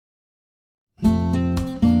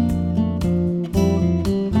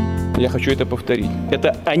Я хочу это повторить.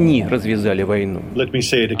 Это они развязали войну. Let me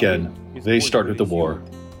say it again. They started the war,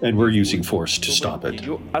 and we're using force to stop it.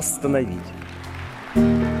 Ее остановить.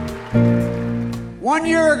 1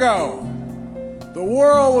 year ago, the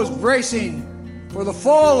world was bracing for the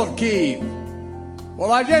fall of Kyiv.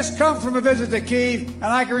 Well, I just come from a visit to Kyiv, and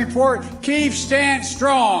I can report Kyiv stands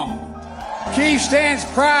strong. Kyiv stands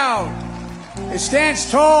proud. It stands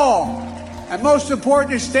tall. And most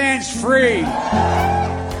important, it stands free.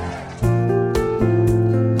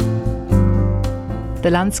 The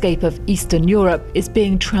landscape of Eastern Europe is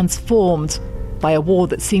being transformed by a war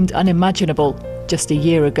that seemed unimaginable just a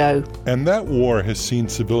year ago. And that war has seen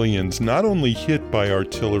civilians not only hit by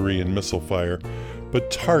artillery and missile fire, but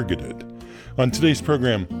targeted. On today's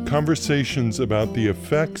program, conversations about the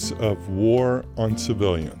effects of war on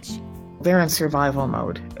civilians. They're in survival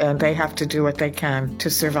mode, and they have to do what they can to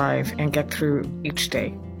survive and get through each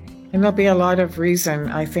day. And there'll be a lot of reason,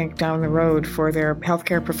 I think, down the road for their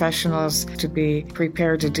healthcare professionals to be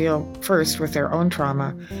prepared to deal first with their own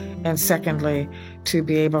trauma, and secondly, to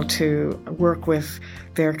be able to work with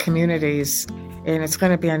their communities. And it's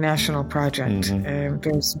going to be a national project, and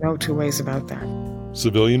there's no two ways about that.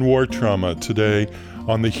 Civilian war trauma today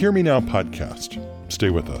on the Hear Me Now podcast.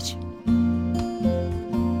 Stay with us.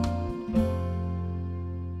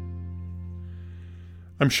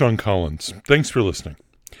 I'm Sean Collins. Thanks for listening.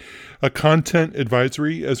 A content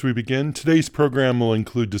advisory as we begin. Today's program will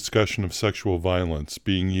include discussion of sexual violence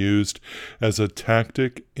being used as a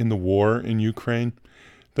tactic in the war in Ukraine.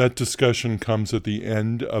 That discussion comes at the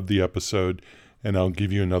end of the episode, and I'll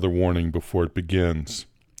give you another warning before it begins.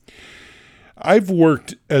 I've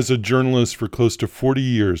worked as a journalist for close to 40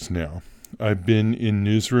 years now. I've been in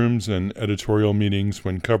newsrooms and editorial meetings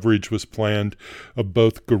when coverage was planned of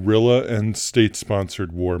both guerrilla and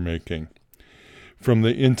state-sponsored war making. From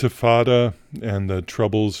the Intifada and the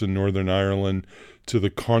troubles in Northern Ireland to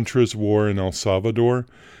the Contras war in El Salvador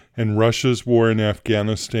and Russia's war in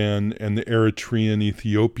Afghanistan and the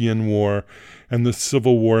Eritrean-Ethiopian war and the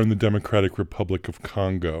civil war in the Democratic Republic of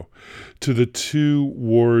Congo, to the two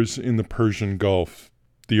wars in the Persian Gulf,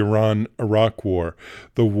 the Iran-Iraq war,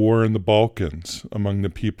 the war in the Balkans among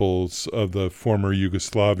the peoples of the former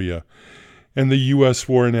Yugoslavia, and the U.S.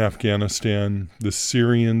 war in Afghanistan, the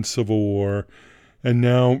Syrian civil war, and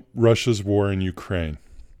now Russia's war in Ukraine.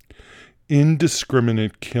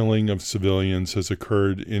 Indiscriminate killing of civilians has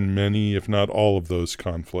occurred in many, if not all of those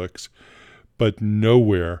conflicts, but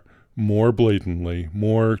nowhere more blatantly,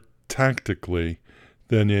 more tactically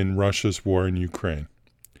than in Russia's war in Ukraine.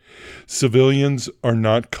 Civilians are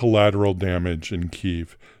not collateral damage in Kyiv,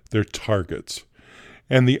 they're targets.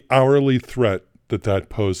 And the hourly threat that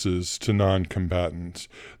poses to non-combatants,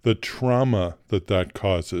 the trauma that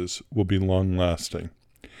causes, will be long-lasting.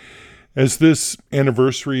 As this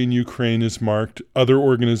anniversary in Ukraine is marked, other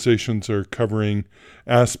organizations are covering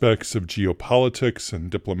aspects of geopolitics and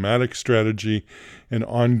diplomatic strategy and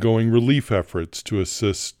ongoing relief efforts to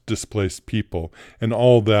assist displaced people, and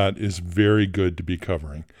all that is very good to be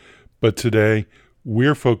covering. But today,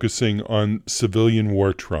 we're focusing on civilian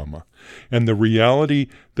war trauma and the reality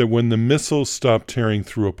that when the missiles stop tearing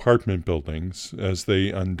through apartment buildings, as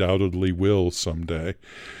they undoubtedly will someday,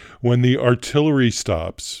 when the artillery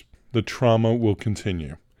stops, the trauma will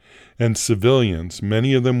continue. And civilians,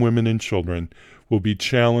 many of them women and children, will be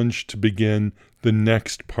challenged to begin the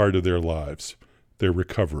next part of their lives, their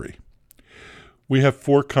recovery. We have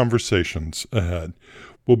 4 conversations ahead.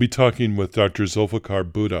 We'll be talking with Dr. Zulfikar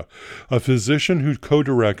Bhutta, a physician who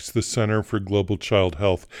co-directs the Center for Global Child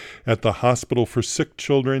Health at the Hospital for Sick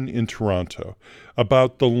Children in Toronto,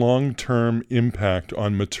 about the long-term impact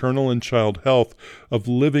on maternal and child health of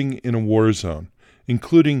living in a war zone,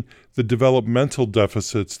 including the developmental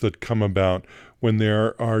deficits that come about when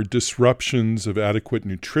there are disruptions of adequate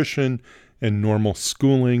nutrition and normal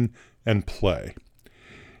schooling and play.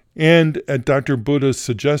 And at Dr. Bhutta's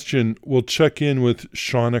suggestion, we'll check in with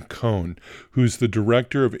Shauna Cohn, who's the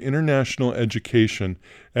Director of International Education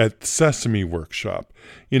at Sesame Workshop.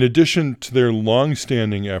 In addition to their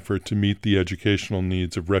long-standing effort to meet the educational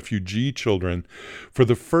needs of refugee children, for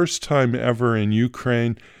the first time ever in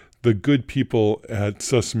Ukraine, the good people at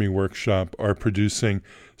Sesame Workshop are producing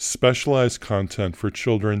specialized content for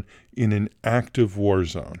children in an active war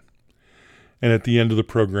zone. And at the end of the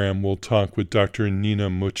program, we'll talk with Dr.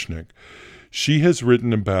 Nina Muchnik. She has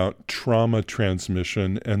written about trauma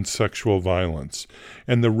transmission and sexual violence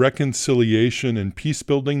and the reconciliation and peace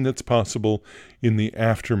building that's possible in the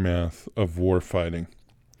aftermath of war fighting.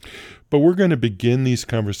 But we're going to begin these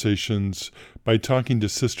conversations by talking to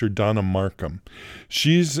Sister Donna Markham.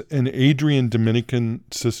 She's an Adrian Dominican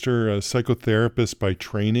sister, a psychotherapist by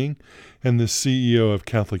training, and the CEO of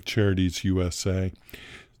Catholic Charities USA.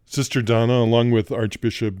 Sister Donna, along with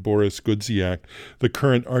Archbishop Boris Gudziak, the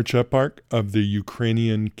current Archeparch of the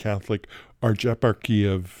Ukrainian Catholic Archeparchy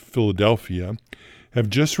of Philadelphia, have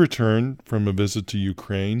just returned from a visit to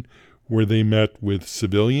Ukraine where they met with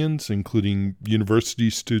civilians, including university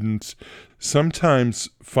students, sometimes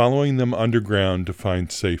following them underground to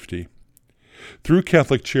find safety. Through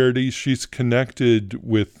Catholic Charities, she's connected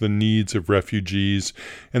with the needs of refugees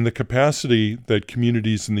and the capacity that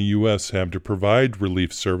communities in the U.S. have to provide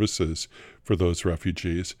relief services for those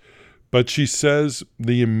refugees. But she says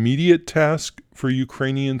the immediate task for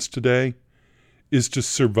Ukrainians today is to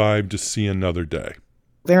survive to see another day.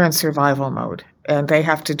 They're in survival mode, and they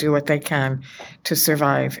have to do what they can to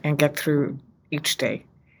survive and get through each day.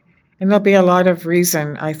 And there'll be a lot of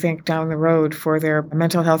reason, I think, down the road for their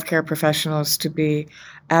mental health care professionals to be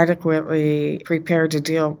adequately prepared to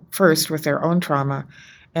deal first with their own trauma,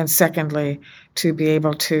 and secondly, to be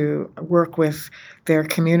able to work with their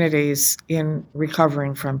communities in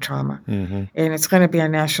recovering from trauma. Mm-hmm. And it's going to be a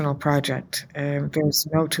national project. There's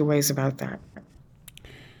no two ways about that.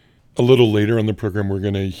 A little later on the program, we're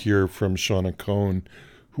going to hear from Shauna Cohn,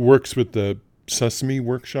 who works with the Sesame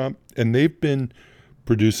Workshop, and they've been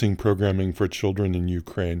producing programming for children in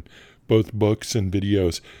Ukraine, both books and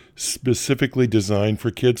videos, specifically designed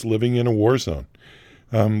for kids living in a war zone.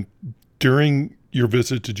 During your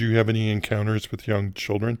visit, did you have any encounters with young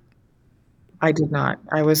children? I did not.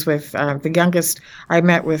 I was with the youngest. I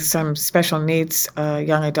met with some special needs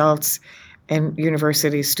young adults and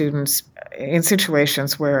university students in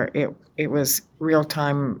situations where it was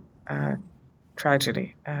real-time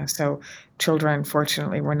tragedy. So children,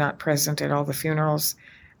 fortunately, were not present at all the funerals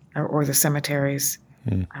or the cemeteries.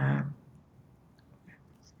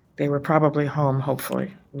 They were probably home,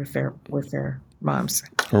 hopefully, with their moms.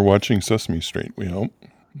 Or watching Sesame Street, we hope.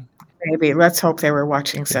 Maybe. Let's hope they were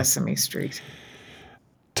watching Sesame Street.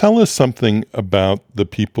 Tell us something about the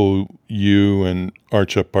people you and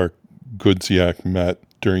Archeparch Gudziak met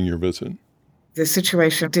during your visit. The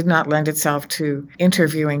situation did not lend itself to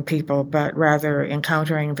interviewing people, but rather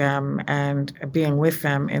encountering them and being with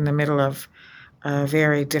them in the middle of a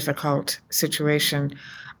very difficult situation.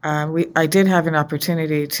 I did have an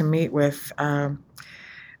opportunity to meet with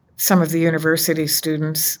some of the university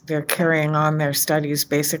students. They're carrying on their studies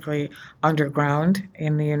basically underground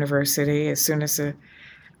in the university. As soon as the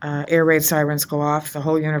air raid sirens go off, the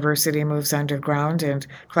whole university moves underground and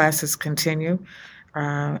classes continue.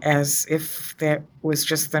 As if that was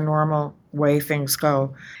just the normal way things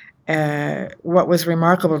go. What was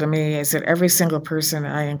remarkable to me is that every single person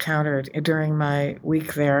I encountered during my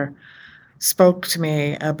week there spoke to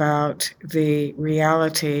me about the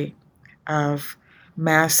reality of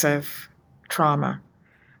massive trauma,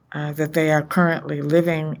 that they are currently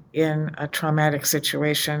living in a traumatic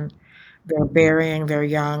situation. They're burying their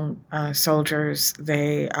young soldiers.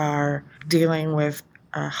 They are dealing with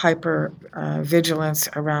hyper vigilance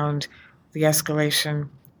around the escalation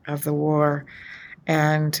of the war.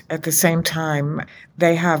 And at the same time,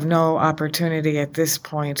 they have no opportunity at this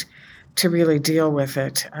point to really deal with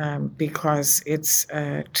it because it's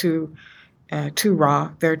too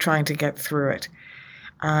raw. They're trying to get through it.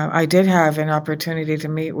 I did have an opportunity to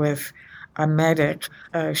meet with a medic.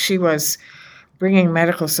 She was bringing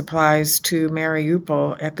medical supplies to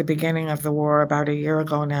Mariupol at the beginning of the war about a year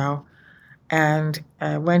ago now. And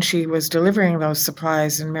when she was delivering those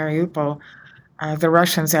supplies in Mariupol, the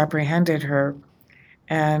Russians apprehended her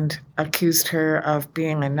and accused her of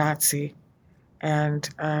being a Nazi. And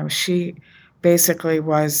she basically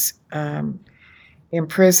was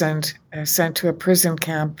imprisoned, sent to a prison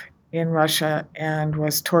camp in Russia, and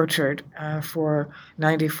was tortured for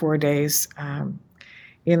 94 days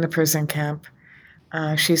in the prison camp.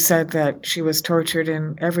 She said that she was tortured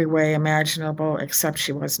in every way imaginable, except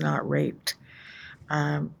she was not raped.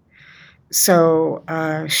 So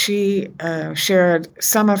she shared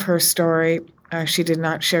some of her story. She did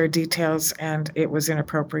not share details, and it was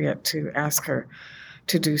inappropriate to ask her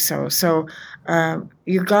to do so. So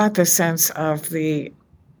you got the sense of the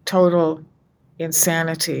total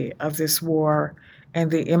insanity of this war and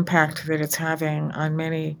the impact that it's having on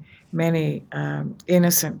many, many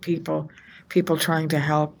innocent people trying to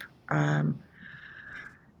help.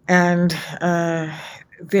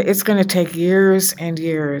 It's going to take years and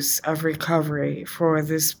years of recovery for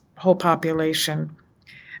this whole population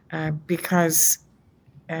because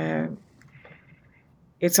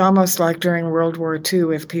it's almost like during World War II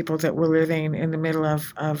with people that were living in the middle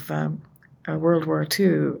of World War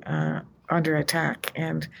II under attack,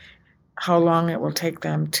 and how long it will take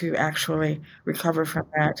them to actually recover from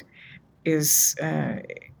that is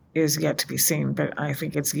yet to be seen. But I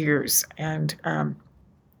think it's years. And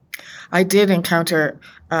I did encounter.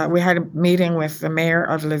 We had a meeting with the mayor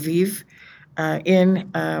of Lviv.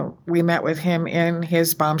 We met with him in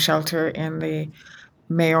his bomb shelter in the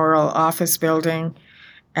mayoral office building.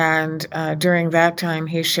 And during that time,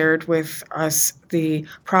 he shared with us the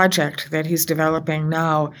project that he's developing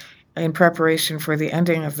now in preparation for the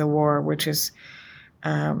ending of the war, which is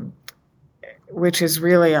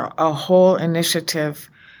really a whole initiative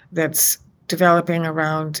that's developing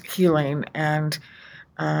around healing and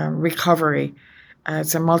recovery.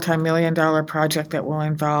 It's a multi-million-dollar project that will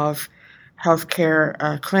involve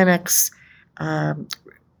healthcare clinics,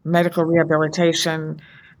 medical rehabilitation,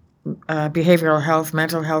 behavioral health,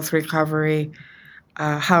 mental health recovery,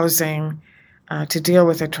 housing, to deal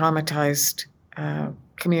with a traumatized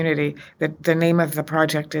community. The name of the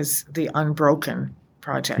project is the Unbroken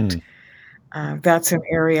Project. That's an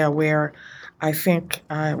area where I think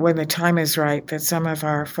when the time is right, that some of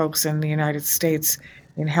our folks in the United States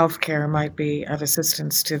in healthcare might be of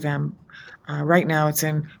assistance to them. Right now, it's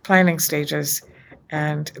in planning stages,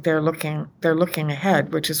 and they're looking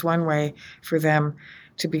ahead, which is one way for them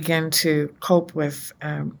to begin to cope with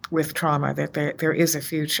trauma. That there is a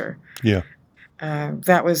future. Yeah.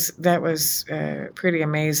 That was pretty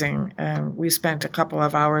amazing. We spent a couple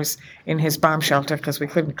of hours in his bomb shelter because we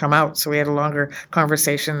couldn't come out, so we had a longer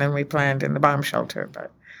conversation than we planned in the bomb shelter.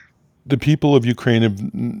 But the people of Ukraine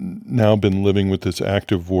have now been living with this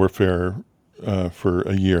active warfare for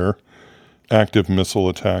a year, active missile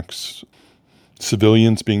attacks,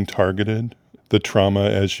 civilians being targeted. The trauma,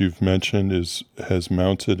 as you've mentioned, has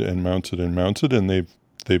mounted and mounted and mounted, and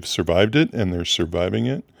they've survived it, and they're surviving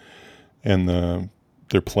it. And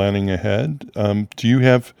they're planning ahead. Do you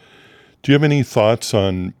have any thoughts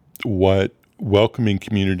on what welcoming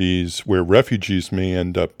communities where refugees may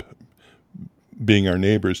end up being our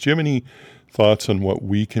neighbors? Do you have any thoughts on what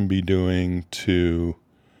we can be doing to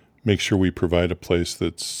make sure we provide a place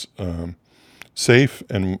that's safe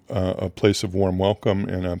and a place of warm welcome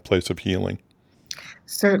and a place of healing?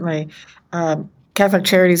 Certainly. Catholic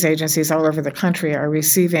Charities agencies all over the country are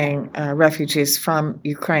receiving refugees from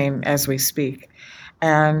Ukraine as we speak.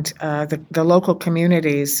 And the local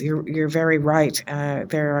communities, you're very right,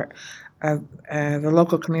 the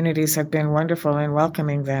local communities have been wonderful in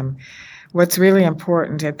welcoming them. What's really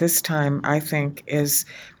important at this time, I think, is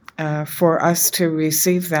for us to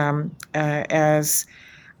receive them as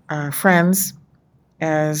friends,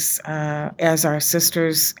 as our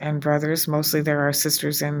sisters and brothers. Mostly they're our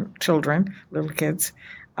sisters and children, little kids,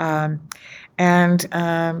 and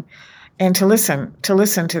to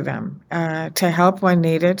listen to them, to help when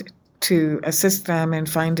needed, to assist them in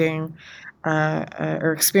finding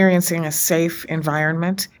or experiencing a safe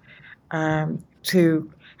environment,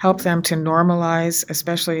 to help them to normalize,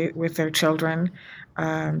 especially with their children,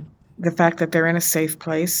 the fact that they're in a safe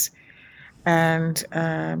place, and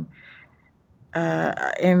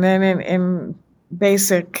then in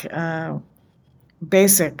basic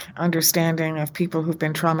understanding of people who've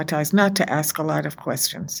been traumatized, not to ask a lot of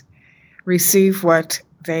questions. Receive what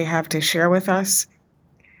they have to share with us,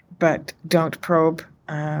 but don't probe,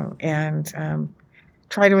 and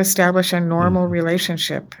try to establish a normal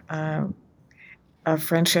relationship of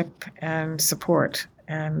friendship and support,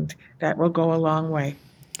 and that will go a long way.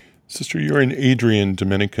 Sister, you're an Adrian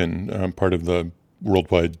Dominican, part of the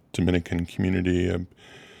worldwide Dominican community,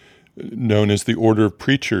 known as the Order of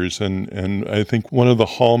Preachers. And I think one of the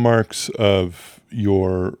hallmarks of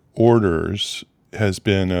your orders has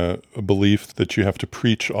been a belief that you have to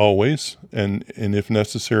preach always, and if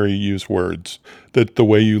necessary, use words, that the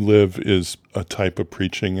way you live is a type of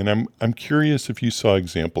preaching. And I'm curious if you saw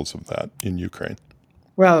examples of that in Ukraine.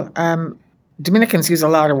 Well, Dominicans use a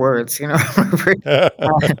lot of words, certainly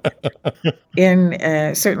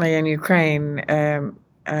in Ukraine,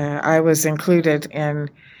 I was included in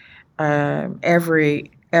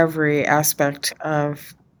every aspect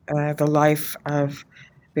of the life of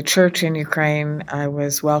the church in Ukraine. I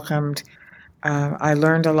was welcomed. I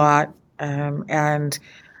learned a lot, and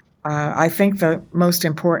I think the most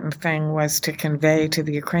important thing was to convey to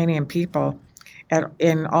the Ukrainian people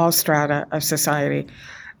in all strata of society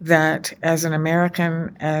that as an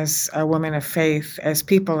American, as a woman of faith, as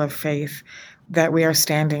people of faith, that we are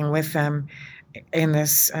standing with them in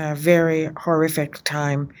this very horrific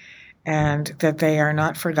time, and that they are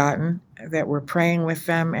not forgotten, that we're praying with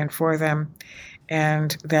them and for them,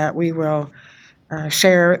 and that we will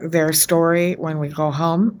share their story when we go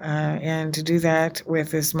home, and to do that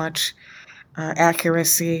with as much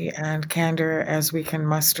accuracy and candor as we can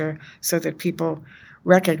muster so that people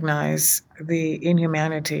recognize the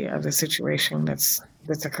inhumanity of the situation that's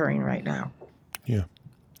occurring right now. Yeah.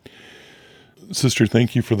 Sister,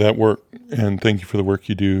 thank you for that work, and thank you for the work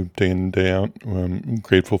you do day in and day out. I'm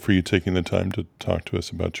grateful for you taking the time to talk to us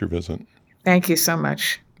about your visit. Thank you so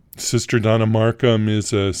much. Sister Donna Markham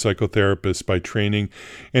is a psychotherapist by training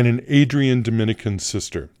and an Adrian Dominican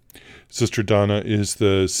sister. Sister Donna is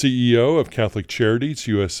the CEO of Catholic Charities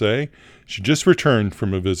USA. She just returned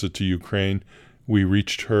from a visit to Ukraine. We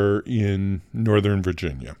reached her in Northern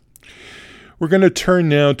Virginia. We're going to turn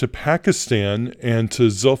now to Pakistan and to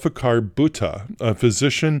Zulfikar Bhutta, a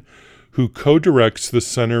physician who co-directs the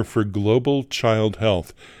Center for Global Child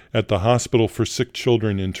Health at the Hospital for Sick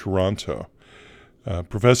Children in Toronto.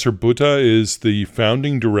 Professor Bhutta is the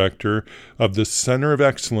founding director of the Center of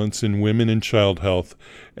Excellence in Women and Child Health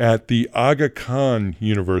at the Aga Khan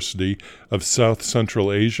University of South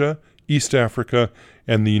Central Asia, East Africa,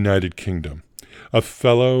 and the United Kingdom. A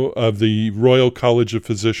fellow of the Royal College of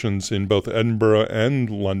Physicians in both Edinburgh and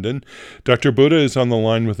London. Dr. Bhutta is on the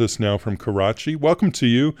line with us now from Karachi. Welcome to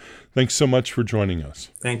you. Thanks so much for joining us.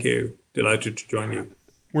 Thank you. Delighted to join you.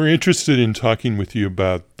 We're interested in talking with you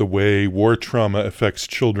about the way war trauma affects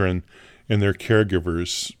children and their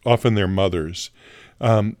caregivers, often their mothers.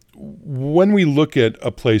 When we look at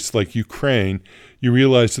a place like Ukraine, you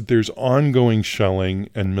realize that there's ongoing shelling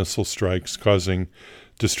and missile strikes causing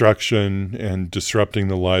destruction and disrupting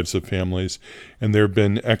the lives of families. And there have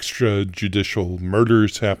been extrajudicial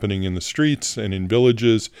murders happening in the streets and in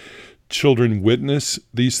villages. Children witness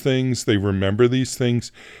these things. They remember these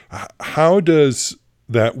things. How does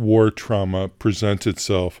that war trauma present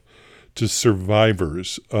itself to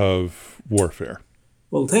survivors of warfare?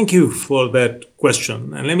 Well, thank you for that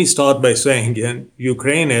question. And let me start by saying, again,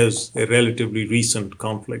 Ukraine is a relatively recent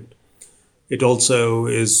conflict. It also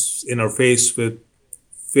is interfaced with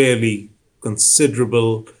fairly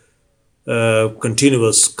considerable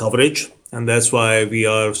continuous coverage, and that's why we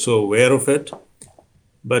are so aware of it.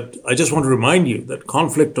 But I just want to remind you that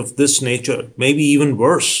conflict of this nature, maybe even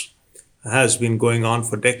worse, has been going on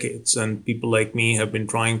for decades, and people like me have been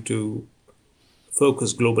trying to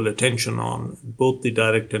focus global attention on both the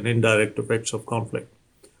direct and indirect effects of conflict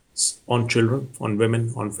on children, on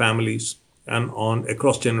women, on families, and on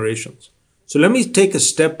across generations. So let me take a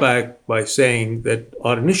step back by saying that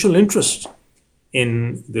our initial interest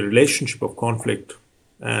in the relationship of conflict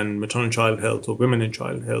and maternal child health or women and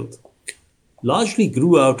child health largely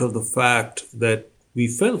grew out of the fact that we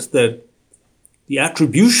felt that the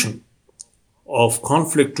attribution of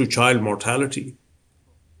conflict to child mortality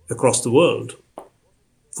across the world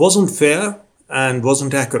wasn't fair and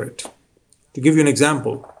wasn't accurate. To give you an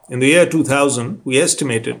example, in the year 2000, we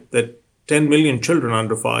estimated that 10 million children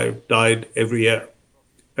under 5 died every year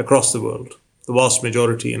across the world, the vast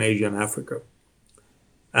majority in Asia and Africa.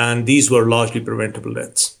 And these were largely preventable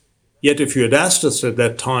deaths. Yet if you had asked us at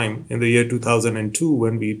that time, in the year 2002,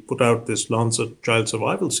 when we put out this Lancet Child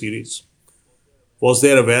Survival series, was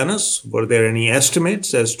there awareness? Were there any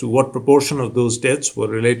estimates as to what proportion of those deaths were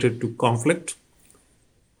related to conflict,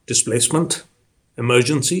 displacement,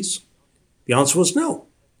 emergencies? The answer was no.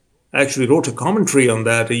 I actually wrote a commentary on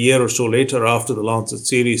that a year or so later after the Lancet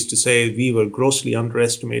series to say we were grossly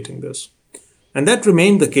underestimating this. And that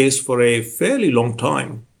remained the case for a fairly long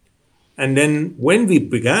time. And then when we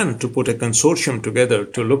began to put a consortium together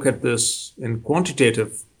to look at this in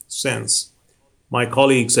quantitative sense, my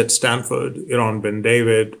colleagues at Stanford, Eran Ben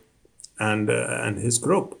David, and his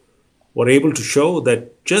group were able to show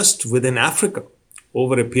that just within Africa,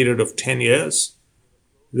 over a period of 10 years,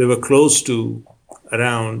 they were close to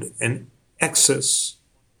around an excess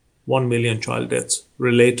 1 million child deaths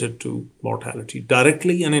related to mortality,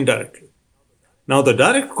 directly and indirectly. Now, the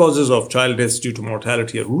direct causes of child deaths due to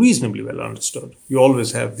mortality are reasonably well understood. You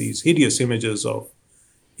always have these hideous images of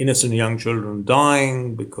innocent young children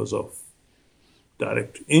dying because of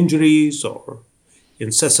direct injuries or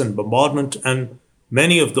incessant bombardment, and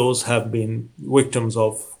many of those have been victims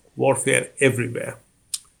of warfare everywhere.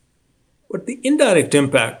 But the indirect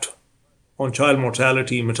impact on child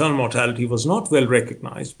mortality, maternal mortality was not well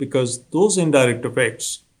recognized because those indirect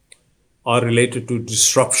effects are related to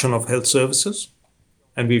disruption of health services.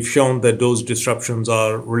 And we've shown that those disruptions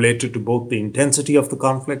are related to both the intensity of the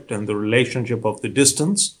conflict and the relationship of the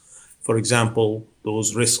distance. For example,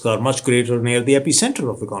 those risks are much greater near the epicenter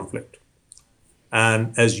of the conflict.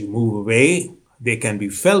 And as you move away, they can be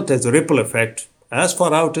felt as a ripple effect as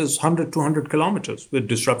far out as 100, 200 kilometers with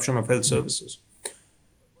disruption of health services.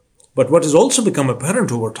 But what has also become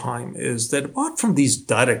apparent over time is that apart from these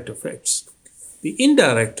direct effects, the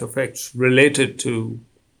indirect effects related to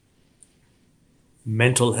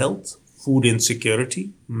mental health, food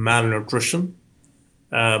insecurity, malnutrition,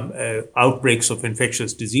 outbreaks of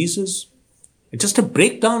infectious diseases, and just a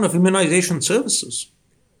breakdown of immunization services.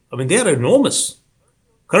 I mean, they are enormous.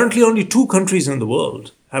 Currently, only 2 countries in the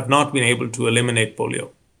world have not been able to eliminate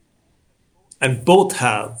polio. And both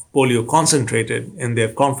have polio concentrated in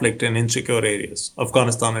their conflict and insecure areas,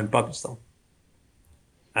 Afghanistan and Pakistan.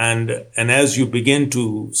 And as you begin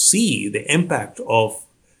to see the impact of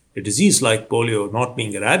a disease like polio not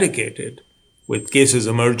being eradicated, with cases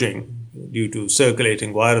emerging due to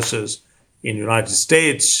circulating viruses in the United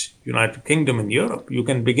States, United Kingdom, and Europe, you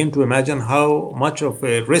can begin to imagine how much of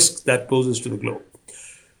a risk that poses to the globe.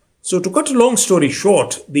 So to cut a long story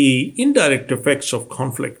short, the indirect effects of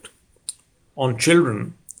conflict on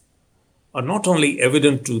children are not only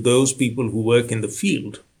evident to those people who work in the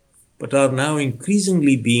field, but are now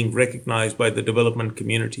increasingly being recognized by the development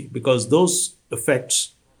community, because those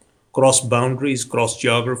effects cross boundaries, cross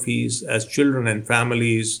geographies, as children and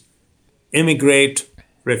families immigrate,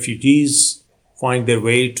 refugees find their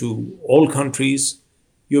way to all countries.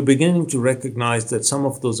 You're beginning to recognize that some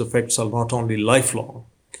of those effects are not only lifelong,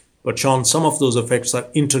 but Sean, some of those effects are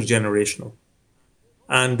intergenerational.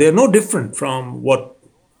 And they're no different from what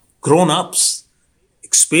grown-ups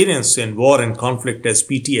experience in war and conflict as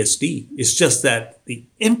PTSD. It's just that the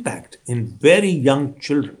impact in very young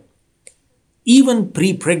children, even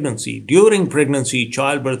pre-pregnancy, during pregnancy,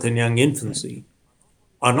 childbirth, and young infancy,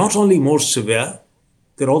 are not only more severe,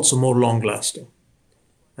 they're also more long-lasting.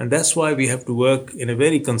 And that's why we have to work in a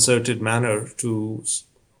very concerted manner to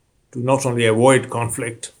not only avoid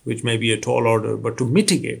conflict, which may be a tall order, but to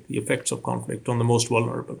mitigate the effects of conflict on the most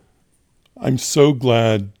vulnerable. I'm so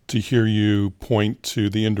glad to hear you point to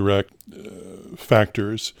the indirect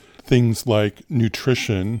factors. Things like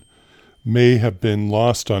nutrition may have been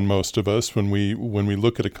lost on most of us when we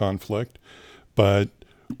look at a conflict, but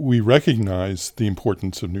we recognize the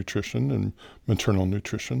importance of nutrition and maternal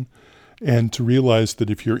nutrition, and to realize that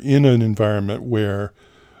if you're in an environment where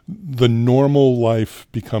the normal life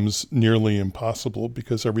becomes nearly impossible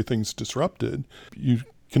because everything's disrupted, you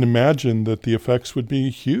can imagine that the effects would be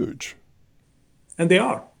huge. And they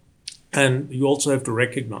are. And you also have to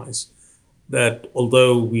recognize that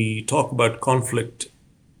although we talk about conflict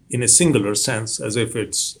in a singular sense, as if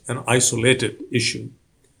it's an isolated issue,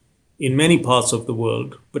 in many parts of the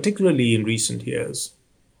world, particularly in recent years,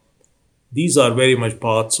 these are very much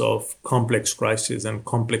parts of complex crises and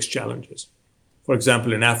complex challenges. For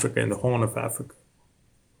example, in Africa, in the Horn of Africa,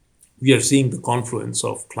 we are seeing the confluence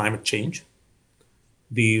of climate change,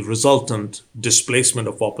 the resultant displacement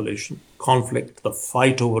of population, conflict, the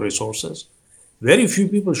fight over resources. Very few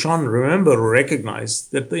people, Sean, remember or recognize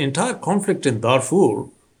that the entire conflict in Darfur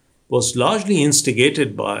was largely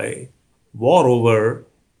instigated by war over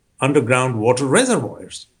underground water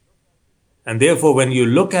reservoirs. And therefore, when you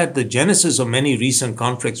look at the genesis of many recent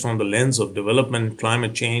conflicts from the lens of development,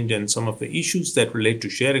 climate change, and some of the issues that relate to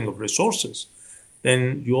sharing of resources,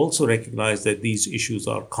 then you also recognize that these issues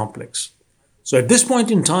are complex. So at this point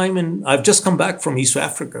in time, and I've just come back from East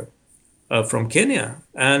Africa, from Kenya,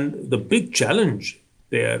 and the big challenge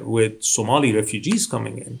there with Somali refugees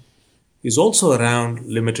coming in is also around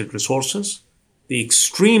limited resources, the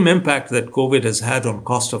extreme impact that COVID has had on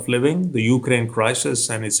cost of living, the Ukraine crisis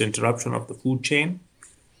and its interruption of the food chain,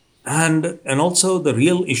 and also the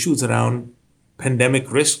real issues around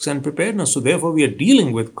pandemic risks and preparedness. So therefore, we are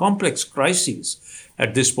dealing with complex crises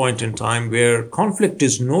at this point in time where conflict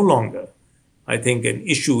is no longer, I think, an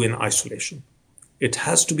issue in isolation. It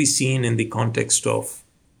has to be seen in the context of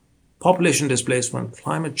population displacement,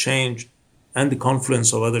 climate change, and the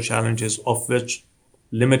confluence of other challenges, of which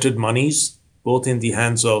limited monies, both in the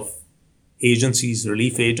hands of agencies,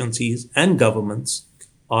 relief agencies, and governments,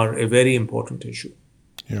 are a very important issue.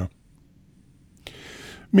 Yeah.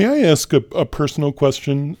 May I ask a personal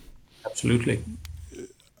question? Absolutely.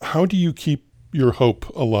 How do you keep your hope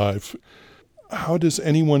alive? How does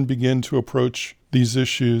anyone begin to approach these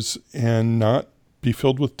issues and not be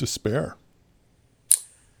filled with despair?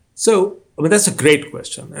 So, that's a great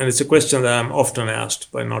question. And it's a question that I'm often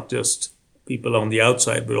asked by not just people on the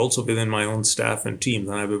outside, but also within my own staff and teams.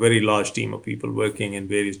 And I have a very large team of people working in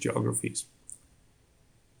various geographies.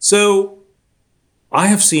 So I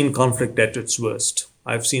have seen conflict at its worst.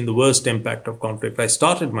 I've seen the worst impact of conflict. I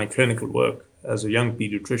started my clinical work as a young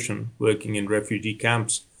pediatrician working in refugee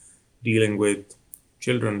camps, dealing with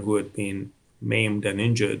children who had been maimed and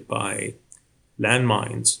injured by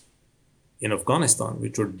landmines in Afghanistan,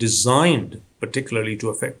 which were designed particularly to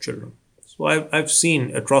affect children. So I've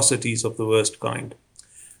seen atrocities of the worst kind.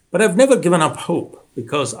 But I've never given up hope,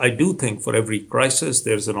 because I do think for every crisis,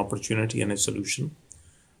 there's an opportunity and a solution.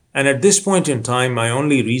 And at this point in time, my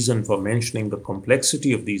only reason for mentioning the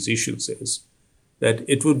complexity of these issues is that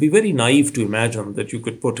it would be very naive to imagine that you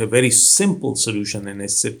could put a very simple solution in a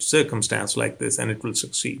circumstance like this and it will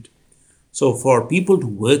succeed. So for people to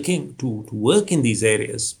work in these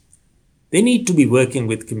areas, they need to be working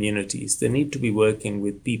with communities. They need to be working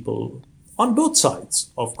with people on both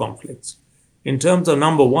sides of conflicts in terms of,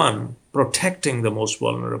 number one, protecting the most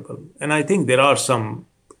vulnerable. And I think there are some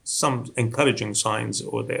encouraging signs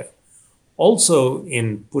over there. Also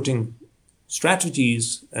in putting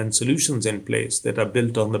strategies and solutions in place that are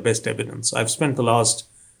built on the best evidence. I've spent the last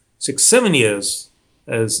 6-7 years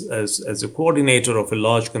as a coordinator of a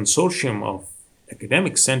large consortium of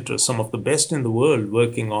academic centers, some of the best in the world,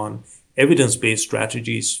 working on evidence-based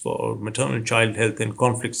strategies for maternal and child health in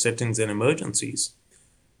conflict settings and emergencies.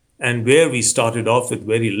 And where we started off with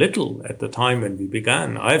very little at the time when we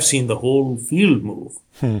began, I've seen the whole field move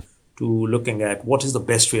to looking at what is the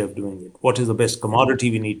best way of doing it, what is the best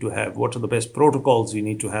commodity we need to have, what are the best protocols we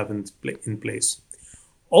need to have in place.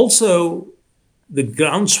 Also, the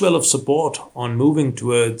groundswell of support on moving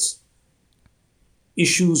towards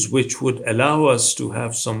issues which would allow us to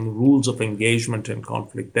have some rules of engagement in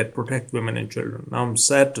conflict that protect women and children. Now, I'm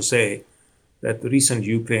sad to say that the recent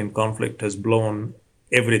Ukraine conflict has blown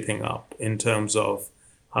everything up in terms of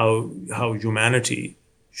how humanity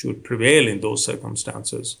should prevail in those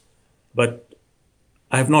circumstances. But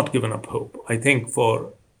I have not given up hope. I think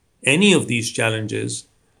for any of these challenges,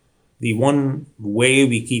 the one way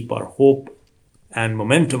we keep our hope and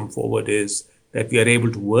momentum forward is that we are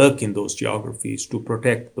able to work in those geographies to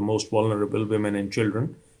protect the most vulnerable women and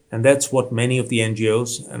children. And that's what many of the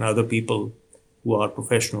NGOs and other people who are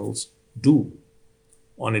professionals do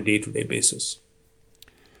on a day-to-day basis.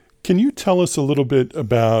 Can you tell us a little bit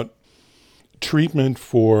about treatment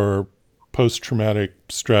for post-traumatic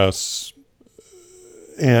stress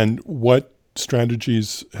and what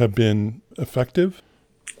strategies have been effective?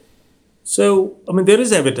 So, there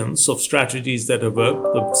is evidence of strategies that have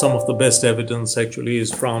worked. Some of the best evidence actually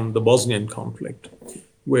is from the Bosnian conflict,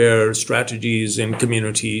 where strategies in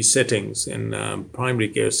community settings, in primary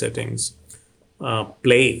care settings,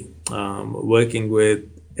 working with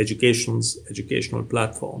educational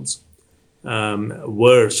platforms,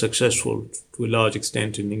 were successful to a large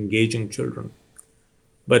extent in engaging children.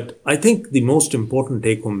 But I think the most important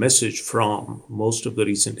take-home message from most of the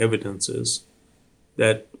recent evidence is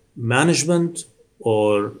that management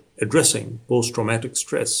or addressing post-traumatic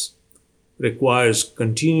stress requires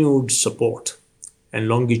continued support and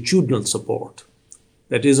longitudinal support.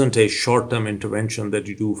 That isn't a short-term intervention that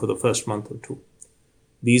you do for the first month or two.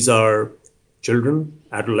 These are children,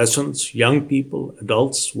 adolescents, young people,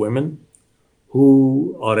 adults, women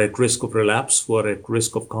who are at risk of relapse, who are at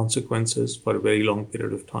risk of consequences for a very long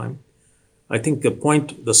period of time. I think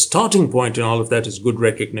the starting point in all of that is good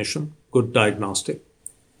recognition, good diagnostic.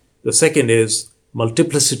 The second is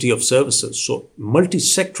multiplicity of services, so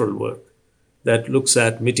multi-sectoral work that looks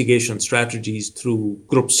at mitigation strategies through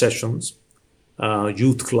group sessions,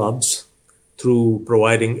 youth clubs, through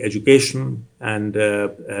providing education and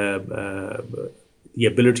the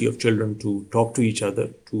ability of children to talk to each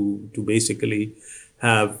other, to basically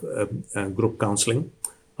have group counseling.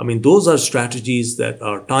 Those are strategies that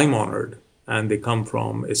are time-honored and they come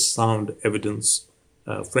from a sound evidence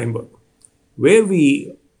framework. Where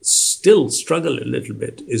we still struggle a little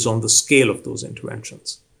bit is on the scale of those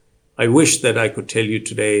interventions. I wish that I could tell you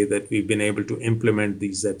today that we've been able to implement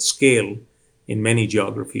these at scale in many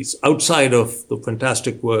geographies. Outside of the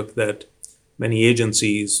fantastic work that many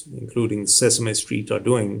agencies, including Sesame Street, are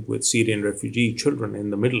doing with Syrian refugee children in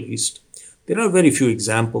the Middle East, there are very few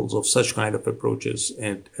examples of such kind of approaches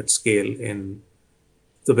at scale in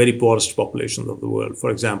the very poorest populations of the world. For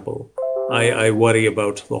example, I worry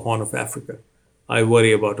about the Horn of Africa. I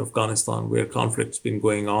worry about Afghanistan, where conflict's been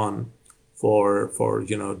going on for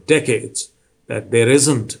decades, that there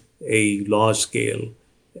isn't a large-scale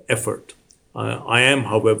effort. I am,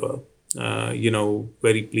 however,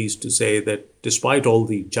 very pleased to say that despite all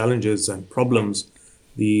the challenges and problems,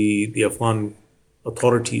 the Afghan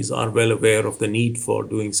authorities are well aware of the need for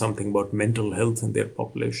doing something about mental health in their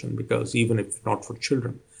population, because even if not for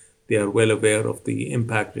children, they are well aware of the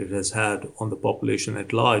impact it has had on the population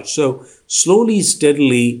at large. So slowly,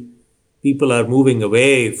 steadily, people are moving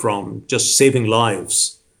away from just saving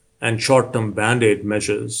lives and short-term band-aid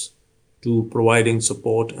measures to providing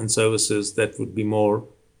support and services that would be more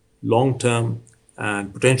long-term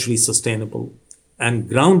and potentially sustainable and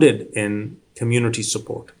grounded in community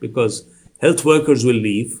support, because health workers will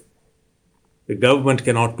leave. The government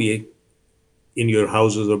cannot be in your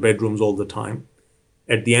houses or bedrooms all the time.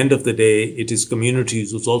 At the end of the day, it is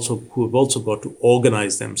communities who have also got to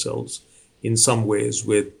organize themselves in some ways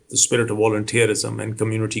with the spirit of volunteerism and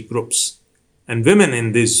community groups. And women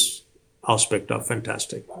in this aspect are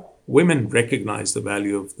fantastic. Women recognize the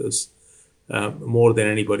value of this more than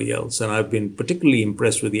anybody else. And I've been particularly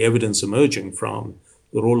impressed with the evidence emerging from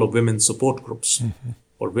the role of women's support groups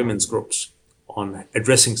or women's groups on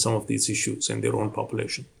addressing some of these issues in their own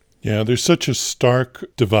population. Yeah, there's such a stark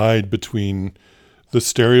divide between the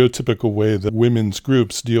stereotypical way that women's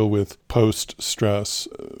groups deal with post-stress.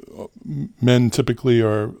 Men typically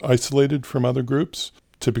are isolated from other groups,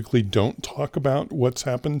 typically don't talk about what's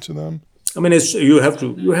happened to them. I mean, you have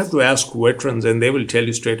to ask veterans, and they will tell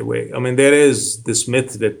you straight away. I mean, there is this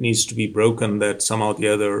myth that needs to be broken that somehow or the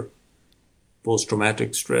other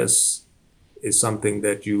post-traumatic stress is something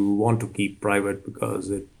that you want to keep private because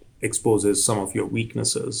it exposes some of your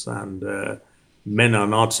weaknesses, and men are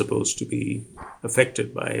not supposed to be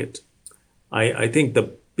affected by it. I think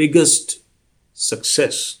the biggest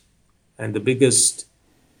success and the biggest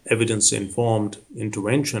evidence-informed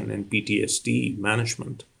intervention in PTSD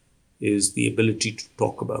management is the ability to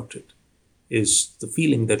talk about it, is the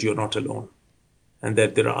feeling that you're not alone and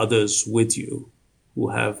that there are others with you who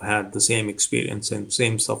have had the same experience and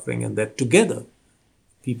same suffering, and that together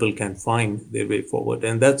people can find their way forward.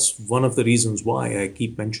 And that's one of the reasons why I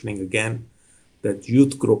keep mentioning again that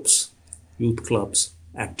youth groups, youth clubs,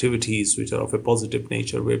 activities which are of a positive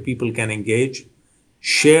nature where people can engage,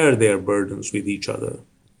 share their burdens with each other,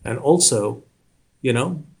 and also,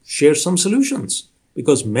 share some solutions.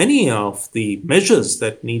 Because many of the measures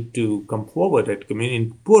that need to come forward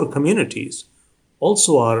in poor communities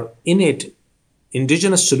also are innate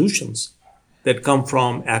indigenous solutions that come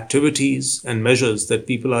from activities and measures that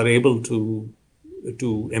people are able to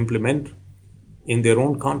implement in their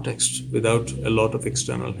own context without a lot of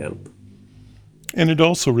external help. And it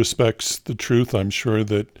also respects the truth, I'm sure,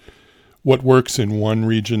 that what works in one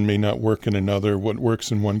region may not work in another. What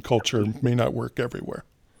works in one culture may not work everywhere.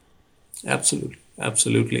 Absolutely.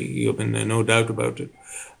 You have no doubt about it.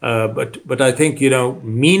 But I think,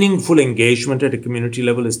 meaningful engagement at a community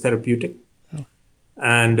level is therapeutic. Yeah.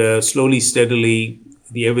 And slowly, steadily,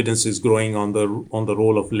 the evidence is growing on the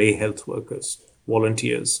role of lay health workers,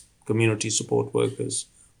 volunteers, community support workers,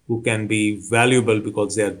 who can be valuable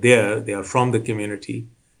because they are there, they are from the community,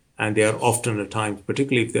 and they are often at times,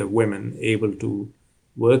 particularly if they're women, able to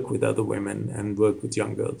work with other women and work with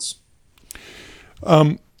young girls.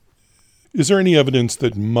 Is there any evidence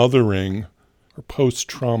that mothering or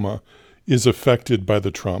post-trauma is affected by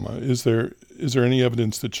the trauma? Is there any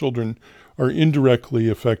evidence that children are indirectly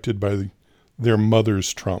affected by their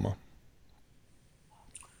mother's trauma?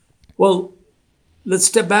 Well, let's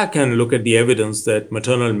step back and look at the evidence that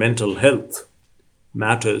maternal mental health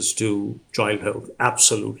matters to child health.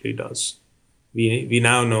 Absolutely does. We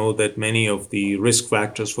now know that many of the risk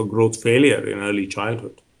factors for growth failure in early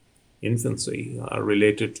childhood, infancy, are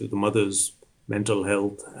related to the mother's mental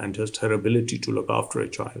health and just her ability to look after a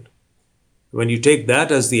child. When you take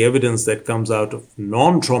that as the evidence that comes out of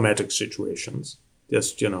non-traumatic situations,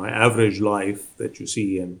 just average life that you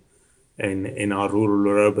see in our rural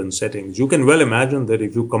or urban settings, you can well imagine that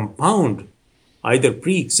if you compound either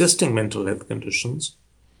pre-existing mental health conditions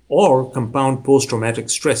or compound post-traumatic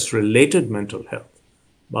stress-related mental health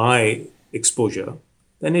by exposure,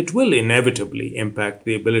 then it will inevitably impact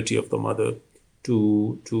the ability of the mother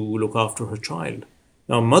to look after her child.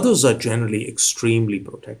 Now, mothers are generally extremely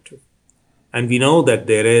protective. And we know that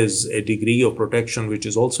there is a degree of protection which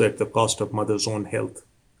is also at the cost of mother's own health.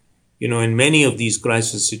 In many of these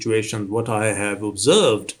crisis situations, what I have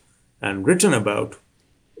observed and written about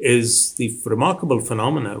is the remarkable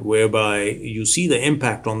phenomena whereby you see the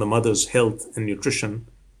impact on the mother's health and nutrition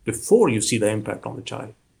before you see the impact on the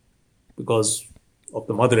child because of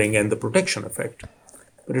the mothering and the protection effect.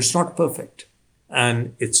 But it's not perfect.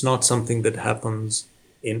 And it's not something that happens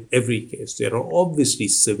in every case. There are obviously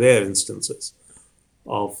severe instances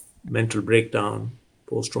of mental breakdown,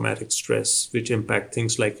 post-traumatic stress, which impact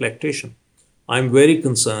things like lactation. I'm very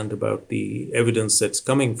concerned about the evidence that's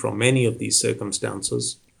coming from many of these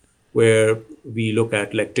circumstances where we look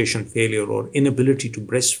at lactation failure or inability to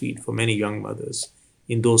breastfeed for many young mothers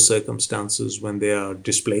in those circumstances when they are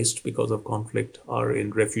displaced because of conflict, are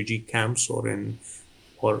in refugee camps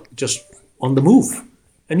or just on the move.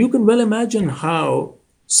 And you can well imagine how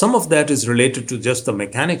some of that is related to just the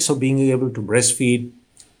mechanics of being able to breastfeed,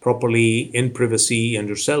 properly in privacy, and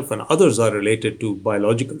yourself and others are related to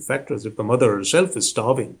biological factors. If the mother herself is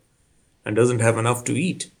starving and doesn't have enough to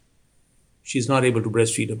eat, she's not able to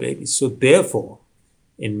breastfeed her baby. So therefore,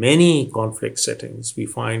 in many conflict settings, we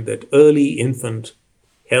find that early infant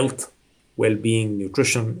health, well-being,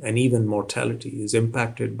 nutrition, and even mortality is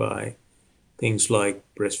impacted by things like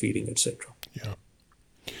breastfeeding, etc. Yeah.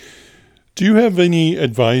 Do you have any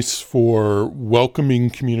advice for welcoming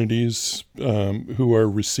communities who are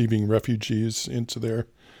receiving refugees into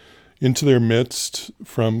their midst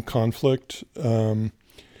from conflict,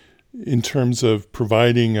 in terms of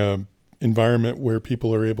providing an environment where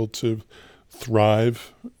people are able to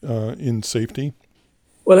thrive in safety?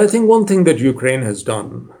 Well, I think one thing that Ukraine has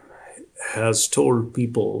done has told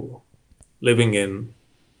people living in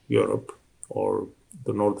Europe or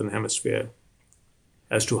the Northern Hemisphere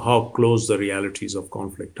as to how close the realities of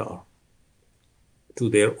conflict are to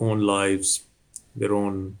their own lives, their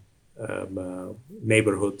own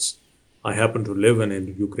neighborhoods. I happen to live in a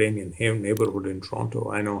Ukrainian neighborhood in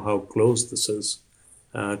Toronto. I know how close this is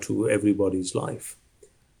to everybody's life.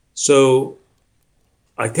 So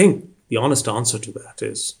I think the honest answer to that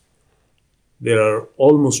is there are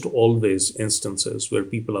almost always instances where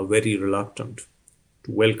people are very reluctant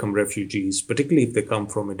to welcome refugees, particularly if they come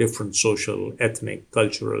from a different social, ethnic,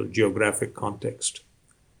 cultural, geographic context.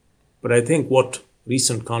 But I think what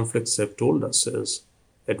recent conflicts have told us is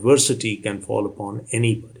adversity can fall upon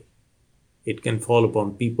anybody. It can fall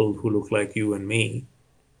upon people who look like you and me,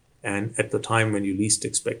 and at the time when you least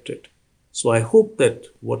expect it. So I hope that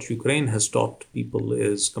what Ukraine has taught people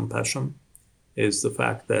is compassion, is the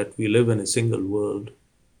fact that we live in a single world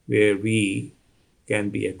where we can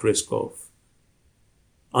be at risk of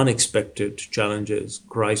unexpected challenges,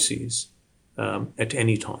 crises at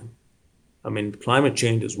any time. I mean, climate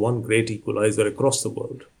change is one great equalizer across the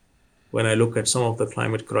world. When I look at some of the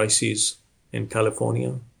climate crises in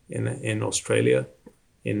California, in Australia,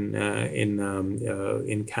 in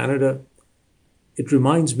Canada, it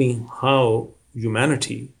reminds me how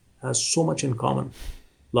humanity has so much in common.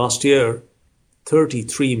 Last year,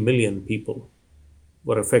 33 million people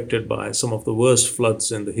were affected by some of the worst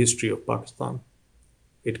floods in the history of Pakistan.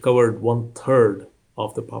 It covered 1/3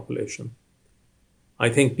 of the population. I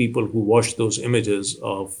think people who watch those images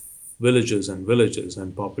of villages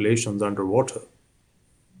and populations underwater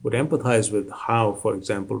would empathize with how, for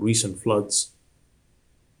example, recent floods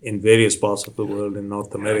in various parts of the world, in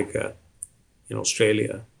North America, in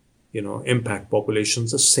Australia, impact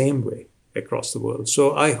populations the same way across the world.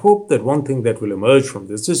 So I hope that one thing that will emerge from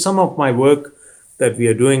this is some of my work that we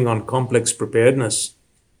are doing on complex preparedness.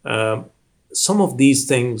 Some of these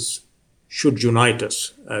things should unite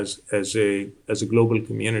us as a global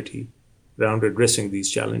community around addressing these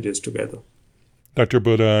challenges together. Dr.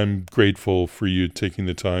 Buddha, I'm grateful for you taking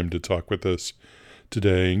the time to talk with us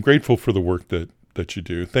today and grateful for the work that you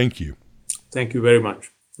do. Thank you. Thank you very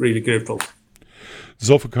much. Really grateful.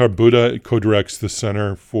 Zulfikar Buddha co-directs the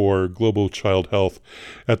Center for Global Child Health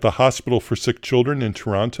at the Hospital for Sick Children in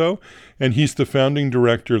Toronto, and he's the founding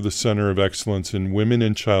director of the Center of Excellence in Women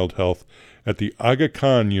and Child Health at the Aga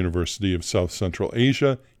Khan University of South Central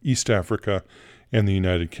Asia, East Africa, and the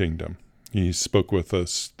United Kingdom. He spoke with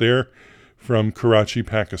us there from Karachi,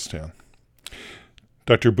 Pakistan.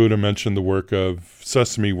 Dr. Buddha mentioned the work of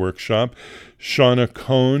Sesame Workshop. Shauna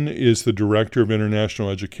Cohn is the Director of International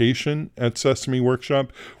Education at Sesame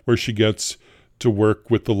Workshop, where she gets to work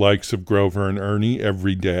with the likes of Grover and Ernie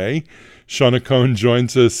every day. Shauna Cohn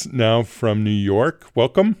joins us now from New York.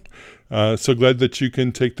 Welcome. So glad that you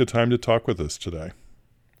can take the time to talk with us today.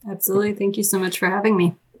 Absolutely. Thank you so much for having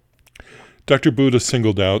me. Dr. Buddha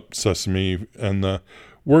singled out Sesame and the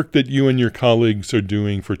work that you and your colleagues are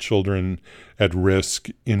doing for children at risk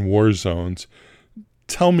in war zones.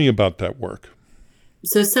 Tell me about that work.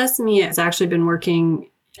 So Sesame has actually been working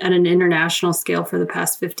at an international scale for the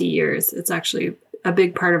past 50 years. It's actually a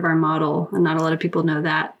big part of our model, and not a lot of people know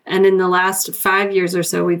that. And in the last 5 years or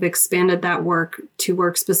so, we've expanded that work to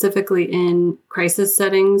work specifically in crisis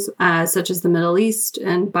settings, such as the Middle East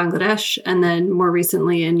and Bangladesh, and then more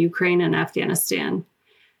recently in Ukraine and Afghanistan.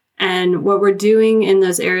 And what we're doing in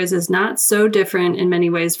those areas is not so different in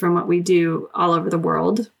many ways from what we do all over the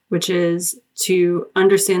world, which is to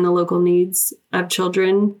understand the local needs of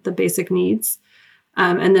children, the basic needs,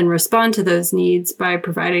 and then respond to those needs by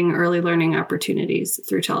providing early learning opportunities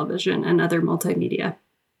through television and other multimedia.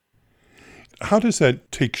 How does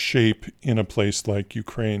that take shape in a place like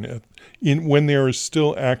Ukraine, when there is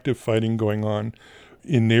still active fighting going on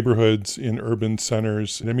in neighborhoods, in urban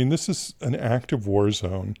centers? I mean, this is an active war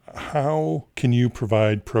zone. How can you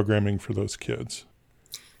provide programming for those kids?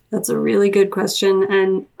 That's a really good question.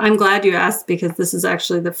 And I'm glad you asked, because this is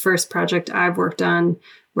actually the first project I've worked on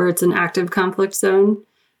where it's an active conflict zone.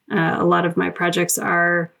 A lot of my projects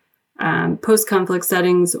are post-conflict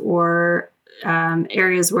settings or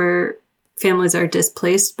areas where families are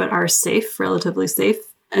displaced but are safe, relatively safe.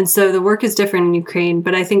 And so the work is different in Ukraine.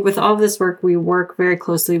 But I think with all of this work, we work very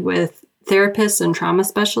closely with therapists and trauma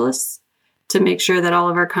specialists to make sure that all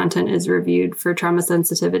of our content is reviewed for trauma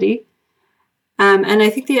sensitivity. And I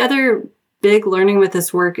think the other big learning with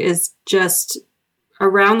this work is just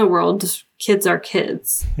around the world, kids are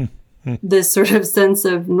kids. This sort of sense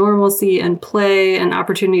of normalcy and play and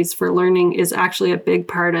opportunities for learning is actually a big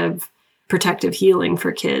part of protective healing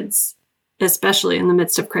for kids, especially in the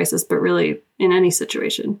midst of crisis, but really in any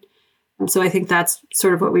situation. And so I think that's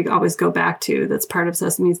sort of what we always go back to. That's part of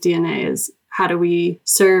Sesame's DNA, is how do we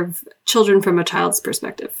serve children from a child's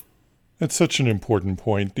perspective? That's such an important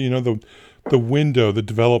point. You know, the window, the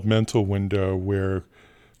developmental window where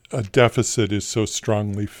a deficit is so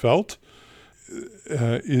strongly felt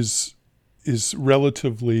is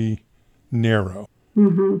relatively narrow.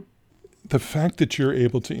 Mm-hmm. The fact that you're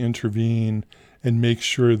able to intervene and make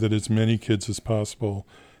sure that as many kids as possible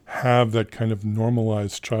have that kind of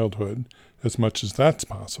normalized childhood, as much as that's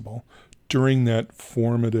possible, during that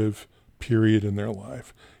formative period in their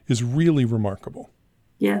life is really remarkable.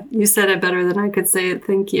 Yeah, you said it better than I could say it.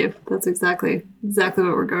 Thank you. That's exactly what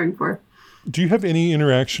we're going for. Do you have any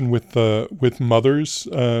interaction with mothers?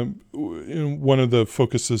 One of the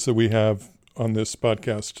focuses that we have on this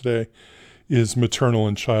podcast today is maternal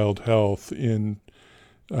and child health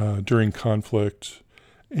during conflict,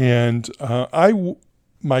 and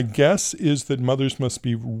my guess is that mothers must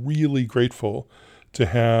be really grateful to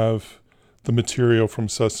have the material from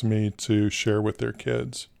Sesame to share with their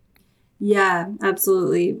kids. Yeah,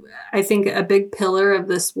 absolutely. I think a big pillar of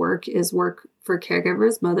this work is work for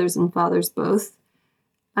caregivers, mothers and fathers both.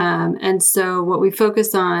 And so what we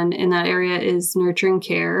focus on in that area is nurturing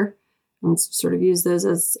care, and sort of use those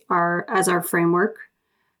as our framework.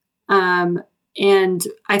 And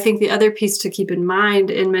I think the other piece to keep in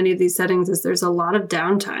mind in many of these settings is there's a lot of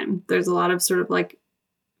downtime. There's a lot of sort of like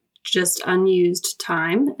just unused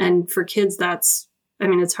time. And for kids,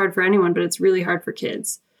 it's hard for anyone, but it's really hard for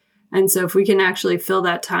kids. And so if we can actually fill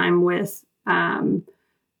that time with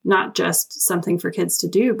not just something for kids to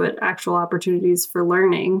do, but actual opportunities for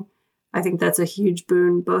learning, I think that's a huge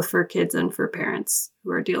boon both for kids and for parents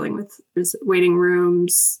who are dealing with waiting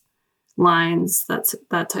rooms, lines,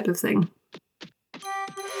 that type of thing.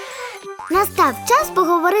 Настав час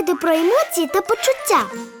поговорити про емоції та почуття.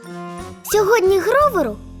 Сьогодні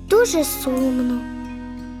Гроверу дуже сумно.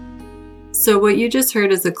 So what you just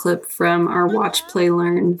heard is a clip from our Watch, Play,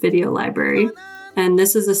 Learn video library. And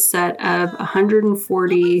this is a set of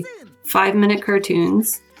 140 5-minute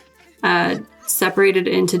cartoons separated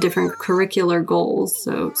into different curricular goals.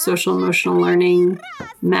 So social emotional learning,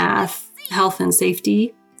 math, health and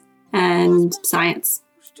safety, and science,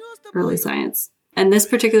 early science. And this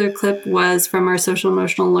particular clip was from our social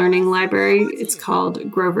emotional learning library. It's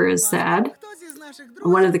called Grover is Sad.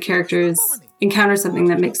 One of the characters encounters something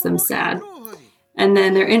that makes them sad. And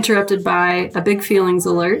then they're interrupted by a big feelings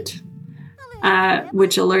alert,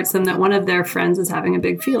 which alerts them that one of their friends is having a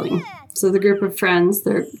big feeling. So the group of friends,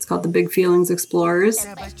 it's called the Big Feelings Explorers,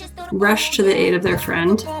 rush to the aid of their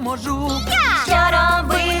friend. Що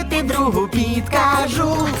робити другу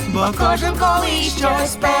підкажу, бо кожен колись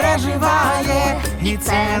щось переживає, і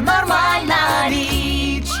це нормальна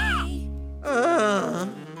річ.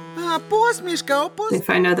 They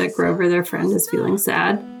find out that Grover, their friend, is feeling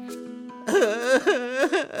sad.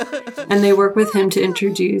 And they work with him to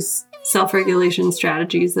introduce self-regulation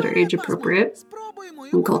strategies that are age-appropriate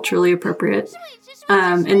and culturally appropriate.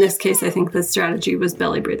 In this case, I think the strategy was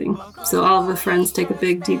belly breathing. So all of the friends take a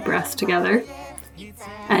big, deep breath together.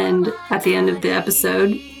 And at the end of the episode,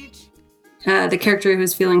 the character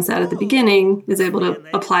who's feeling sad at the beginning is able to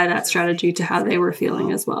apply that strategy to how they were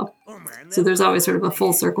feeling as well. So there's always sort of a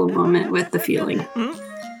full circle moment with the feeling.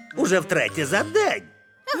 Уже втретє за день.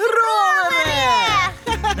 Гровере!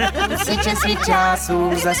 Всі час від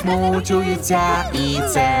часу засмучуються, і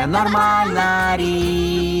це нормальна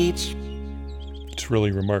річ. It's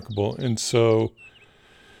really remarkable and so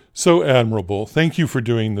admirable. Thank you for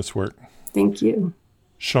doing this work. Thank you.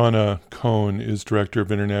 Shauna Cohn is Director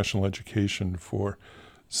of International Education for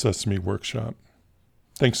Sesame Workshop.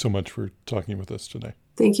 Thanks so much for talking with us today.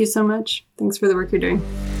 Thank you so much. Thanks for the work you're doing.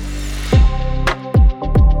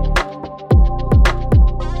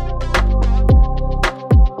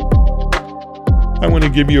 I want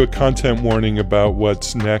to give you a content warning about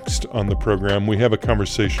what's next on the program. We have a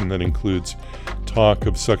conversation that includes talk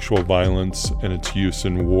of sexual violence and its use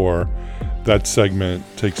in war. That segment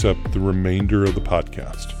takes up the remainder of the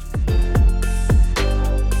podcast.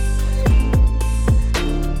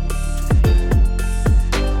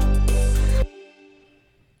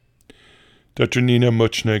 Dr. Nina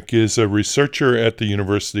Muchnik is a researcher at the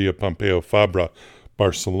University of Pompeu Fabra,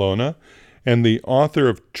 Barcelona, and the author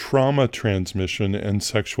of Trauma Transmission and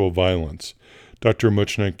Sexual Violence. Dr.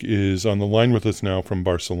 Muchnik is on the line with us now from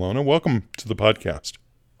Barcelona. Welcome to the podcast.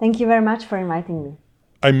 Thank you very much for inviting me.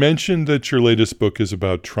 I mentioned that your latest book is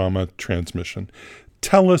about trauma transmission.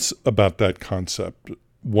 Tell us about that concept,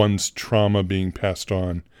 one's trauma being passed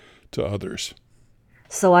on to others.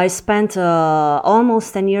 So I spent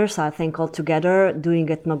almost 10 years, I think, altogether doing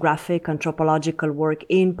ethnographic anthropological work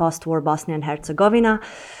in post-war Bosnia and Herzegovina.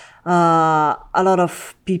 A lot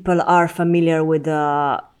of people are familiar with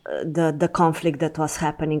the conflict that was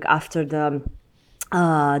happening after the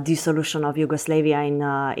dissolution of Yugoslavia in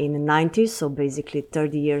the 90s, so basically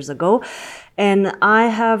 30 years ago. And I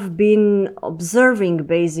have been observing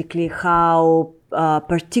basically how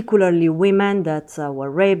particularly women that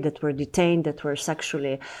were raped, that were detained, that were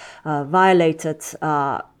sexually violated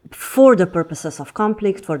for the purposes of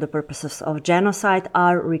conflict, for the purposes of genocide,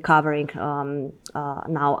 are recovering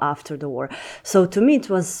now after the war. So to me, it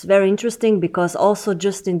was very interesting because also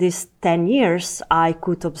just in these 10 years, I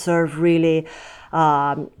could observe really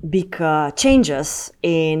big changes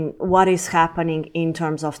in what is happening in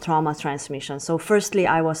terms of trauma transmission. So firstly,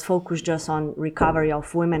 I was focused just on recovery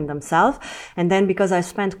of women themselves. And then because I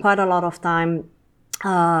spent quite a lot of time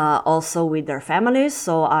also with their families,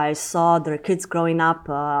 so I saw their kids growing up,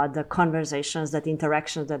 the conversations, the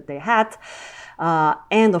interactions that they had.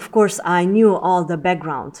 And of course, I knew all the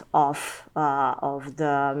background of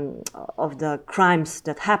the crimes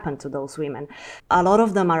that happened to those women. A lot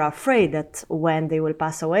of them are afraid that when they will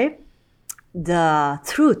pass away, the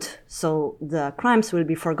truth, so the crimes will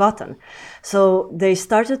be forgotten. So they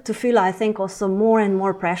started to feel, I think, also more and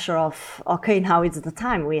more pressure of, okay, now it's the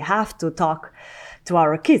time, we have to talk to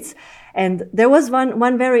our kids. And there was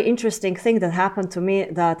one very interesting thing that happened to me,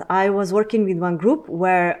 that I was working with one group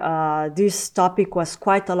where this topic was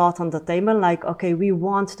quite a lot on the table, like, okay, we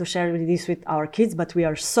want to share this with our kids, but we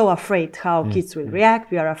are so afraid how kids will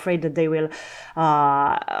react. We are afraid that they will,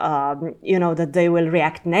 that they will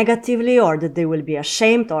react negatively, or that they will be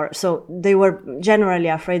ashamed, or so they were generally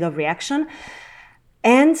afraid of reaction.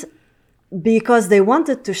 And because they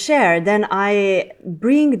wanted to share, then I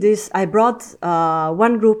brought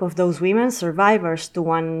one group of those women, survivors, to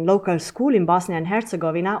one local school in Bosnia and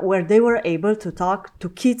Herzegovina, where they were able to talk to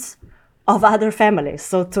kids of other families.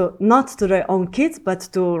 So not to their own kids, but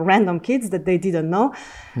to random kids that they didn't know.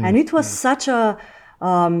 And it was such a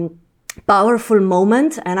powerful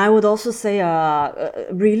moment. And I would also say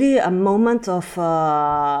really a moment of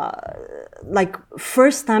like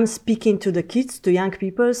first time speaking to the kids, to young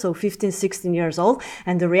people, so 15, 16 years old.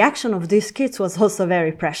 And the reaction of these kids was also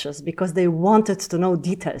very precious because they wanted to know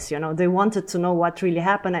details, they wanted to know what really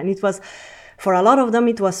happened. And it was, for a lot of them,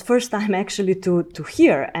 it was first time actually to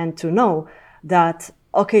hear and to know that,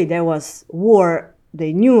 okay, there was war,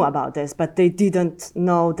 they knew about this, but they didn't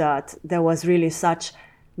know that there was really such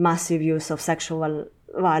massive use of sexual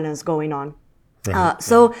violence going on. Right.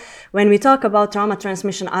 So when we talk about trauma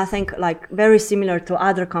transmission, I think like very similar to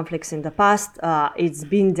other conflicts in the past, it's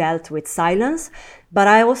been dealt with silence. But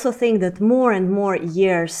I also think that more and more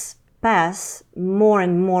years pass, more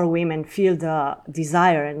and more women feel the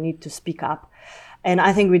desire and need to speak up. And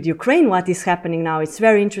I think with Ukraine, what is happening now, it's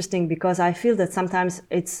very interesting because I feel that sometimes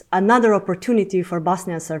it's another opportunity for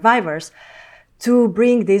Bosnian survivors to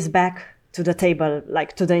bring this back to the table,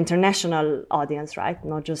 like to the international audience, right?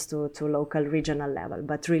 Not just to local, regional level,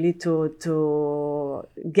 but really to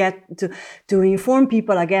inform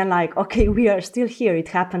people again, like, okay, we are still here. It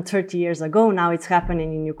happened 30 years ago. Now it's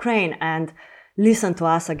happening in Ukraine, and listen to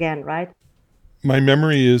us again, right? My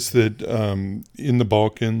memory is that in the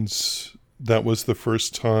Balkans, that was the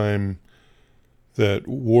first time that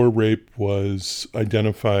war rape was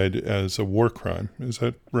identified as a war crime. Is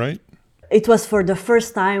that right? It was for the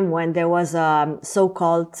first time when there was a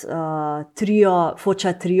so-called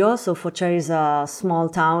Foča trio. So Foča is a small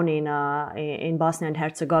town in Bosnia and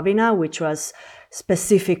Herzegovina, which was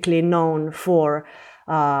specifically known for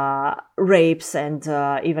rapes and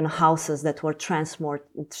even houses that were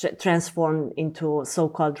transformed into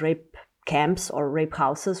so-called rape camps or rape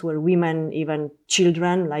houses, where women, even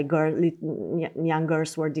children, like young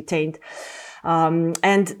girls, were detained.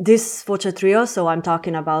 And this Foča trio, so I'm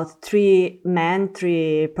talking about 3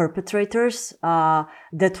 perpetrators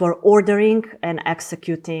that were ordering and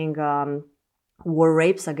executing war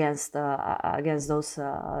rapes against those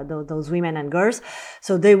women and girls.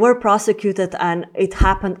 So they were prosecuted, and it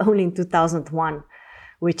happened only in 2001,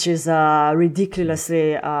 which is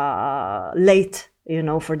ridiculously late,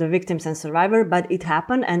 for the victims and survivor, but it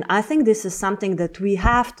happened. And I think this is something that we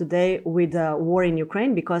have today with the war in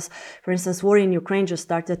Ukraine, because, for instance, war in Ukraine just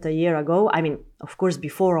started a year ago. I mean, of course,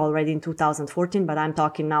 before already in 2014, but I'm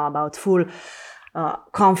talking now about full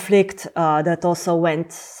conflict that also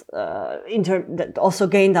that also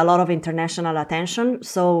gained a lot of international attention.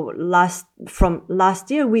 So from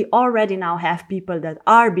last year, we already now have people that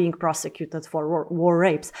are being prosecuted for war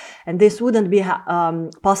rapes, and this wouldn't be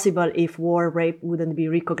possible if war rape wouldn't be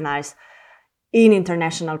recognized in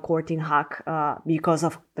international court in Hague because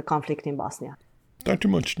of the conflict in Bosnia. Dr.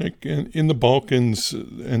 Mochnik, in the Balkans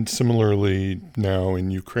and similarly now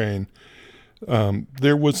in Ukraine,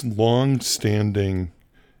 there was long-standing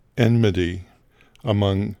enmity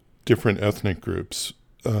among different ethnic groups,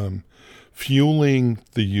 fueling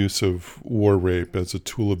the use of war rape as a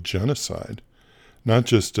tool of genocide, not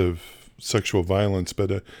just of sexual violence,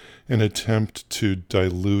 but an attempt to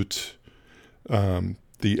dilute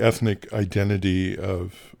the ethnic identity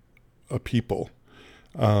of a people.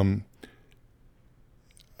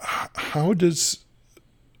 How does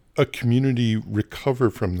a community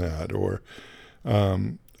recover from that, or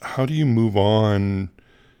how do you move on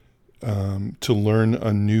to learn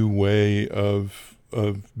a new way of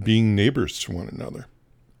being neighbors to one another?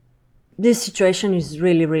 This situation is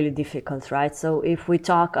really, really difficult, right? So if we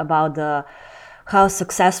talk about how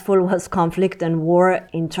successful was conflict and war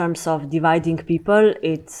in terms of dividing people,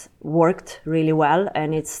 it worked really well,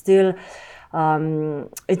 and it's still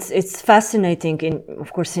it's fascinating,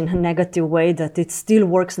 of course, in a negative way, that it still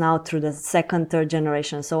works now through the second, third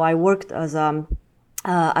generation. So I worked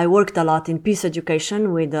I worked a lot in peace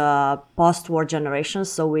education with post-war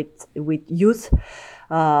generations, so with youth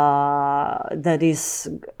that is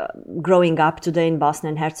growing up today in Bosnia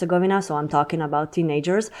and Herzegovina. So I'm talking about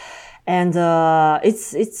teenagers. And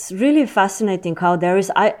it's really fascinating how there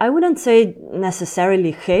is, I wouldn't say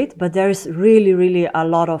necessarily hate, but there is really, really a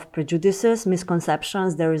lot of prejudices,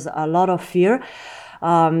 misconceptions. There is a lot of fear.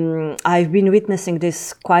 I've been witnessing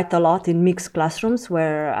this quite a lot in mixed classrooms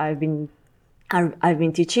where I've been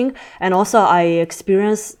teaching. And also I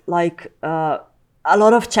experienced a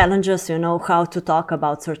lot of challenges, how to talk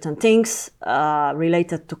about certain things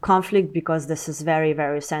related to conflict, because this is very,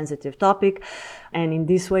 very sensitive topic. And in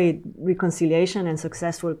this way, reconciliation and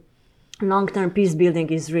successful long-term peace building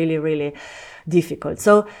is really, really difficult.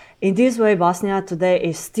 So in this way, Bosnia today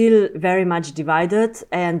is still very much divided.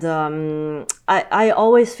 And I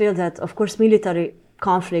always feel that, of course, military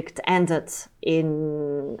conflict ended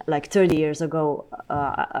in 30 years ago,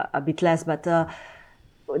 a bit less, but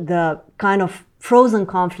the kind of frozen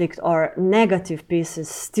conflict or negative peace is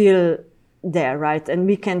still there, right? And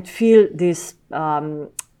we can feel this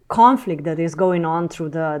conflict that is going on through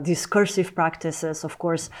the discursive practices, of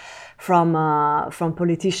course, from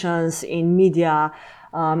politicians in media.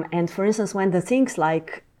 And for instance, when the things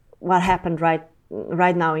like what happened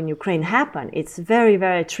right now in Ukraine happen, it's very,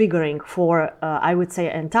 very triggering for, I would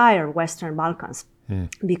say, entire Western Balkans.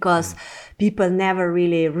 Because people never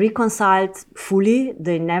really reconciled fully,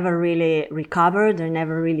 they never really recovered, they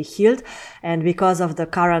never really healed. And because of the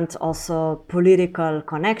current also political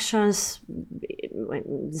connections,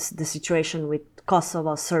 the situation with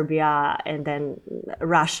Kosovo, Serbia, and then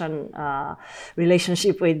Russian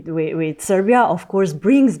relationship with Serbia, of course,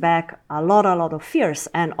 brings back a lot of fears,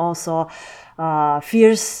 and also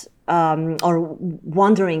fears or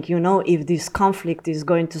wondering, if this conflict is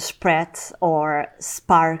going to spread or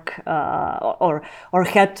spark or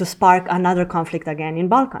help to spark another conflict again in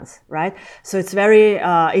Balkans, right? So it's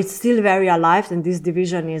still very alive, and this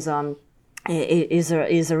division is a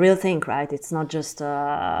real thing, right? It's not just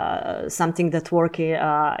something that worked in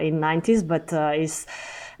 90s, but is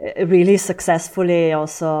really successfully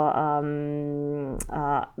also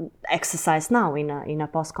exercised now in a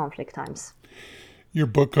post-conflict times. Your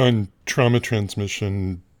book on trauma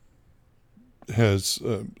transmission has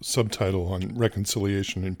a subtitle on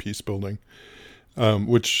reconciliation and peace building,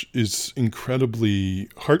 which is incredibly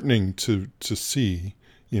heartening to see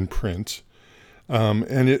in print.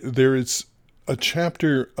 And there is a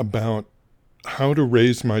chapter about how to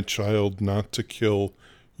raise my child not to kill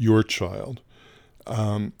your child,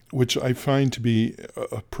 which I find to be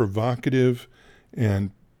a provocative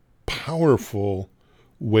and powerful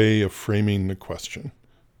way of framing the question.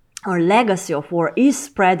 or legacy of war is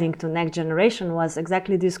spreading to next generation was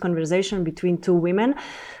exactly this conversation between two women.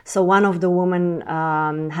 So one of the women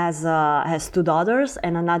has two daughters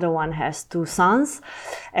and another one has two sons,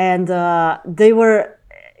 and they were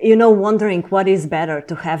wondering what is better,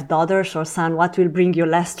 to have daughters or son, what will bring you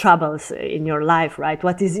less troubles in your life, right?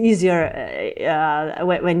 What is easier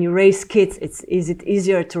when you raise kids? Is it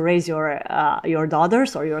easier to raise your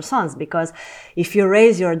daughters or your sons? Because if you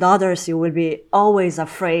raise your daughters, you will be always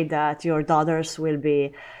afraid that your daughters will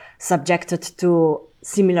be subjected to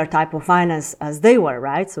similar type of violence as they were,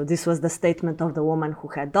 right? So this was the statement of the woman who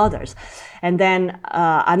had daughters. And then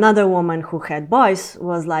another woman who had boys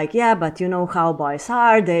was like, yeah, but you know how boys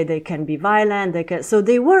are, they can be violent, so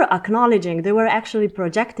they were acknowledging, they were actually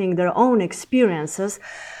projecting their own experiences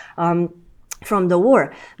from the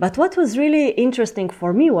war. But what was really interesting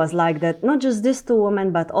for me was like that not just these two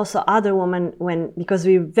women, but also other women, because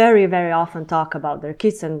we very, very often talk about their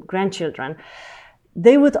kids and grandchildren,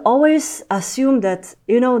 they would always assume that,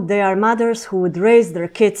 they are mothers who would raise their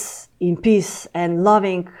kids in peace and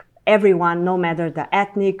loving everyone, no matter the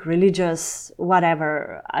ethnic, religious,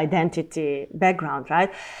 whatever identity background, right?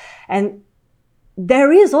 And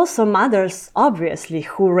there is also mothers, obviously,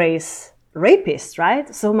 who raise rapists,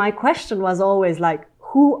 right? So my question was always like,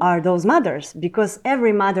 who are those mothers? Because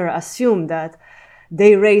every mother assumed that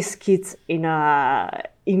they raise kids in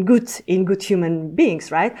good human beings,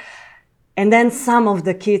 right? And then some of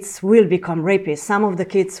the kids will become rapists, some of the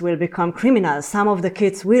kids will become criminals, some of the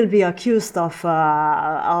kids will be accused of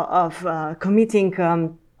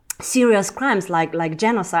committing serious crimes like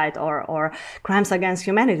genocide or crimes against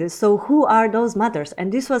humanity. So who are those mothers?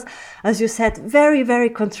 And this was, as you said, very, very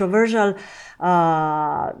controversial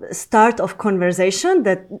start of conversation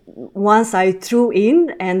that once I threw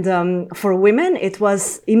in, and for women it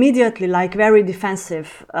was immediately like very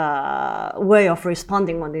defensive way of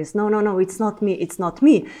responding on this. No, it's not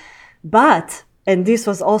me. But, and this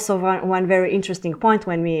was also one very interesting point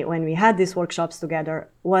when we had these workshops together,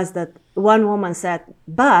 was that one woman said,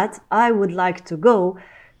 but I would like to go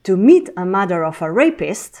to meet a mother of a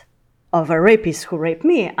rapist who raped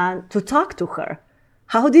me, and to talk to her.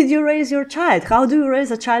 How did you raise your child? How do you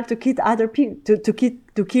raise a child to kill other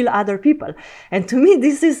people? And to me,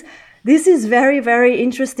 this is very, very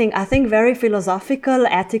interesting. I think very philosophical,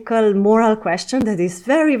 ethical, moral question that is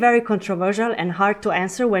very, very controversial and hard to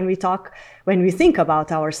answer when we think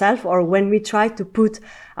about ourselves, or when we try to put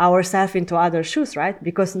ourselves into other shoes, right?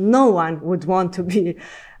 Because no one would want to be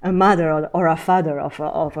a mother or a father of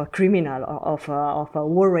a criminal, or of a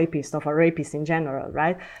war rapist, of a rapist in general,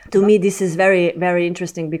 right? To me, this is very, very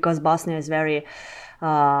interesting, because Bosnia is very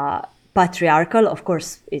patriarchal. Of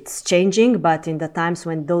course, it's changing, but in the times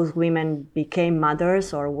when those women became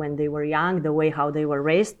mothers, or when they were young, the way how they were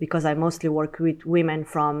raised, because I mostly work with women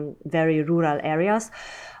from very rural areas,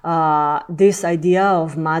 this idea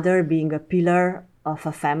of mother being a pillar of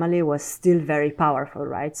a family was still very powerful,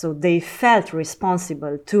 right? So they felt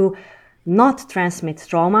responsible to not transmit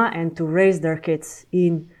trauma and to raise their kids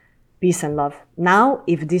in peace and love. Now,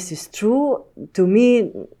 if this is true, to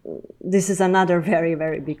me, this is another very,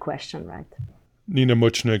 very big question, right? Nina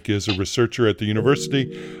Muchnik is a researcher at the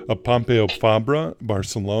University of Pompeu Fabra,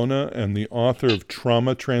 Barcelona, and the author of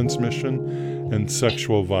Trauma Transmission and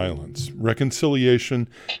Sexual Violence, Reconciliation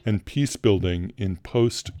and Peace Building in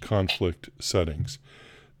Post-Conflict Settings.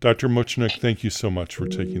 Dr. Muchnik, thank you so much for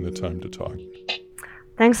taking the time to talk.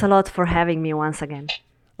 Thanks a lot for having me once again.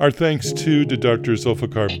 Our thanks too to Dr.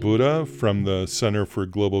 Zulfikar Buddha from the Center for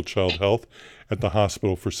Global Child Health at the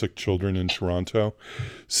Hospital for Sick Children in Toronto,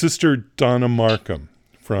 Sister Donna Markham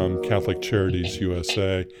from Catholic Charities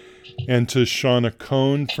USA, and to Shauna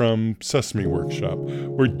Cohn from Sesame Workshop.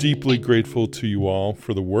 We're deeply grateful to you all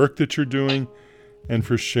for the work that you're doing and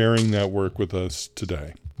for sharing that work with us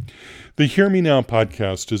today. The Hear Me Now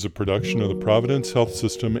podcast is a production of the Providence Health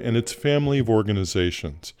System and its family of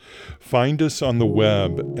organizations. Find us on the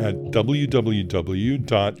web at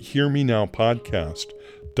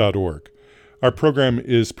www.hearmenowpodcast.org. Our program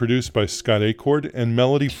is produced by Scott Acord and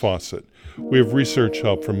Melody Fawcett. We have research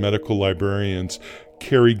help from medical librarians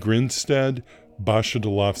Carrie Grinstead, Basha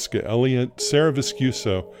Dolofska-Elliott, Sarah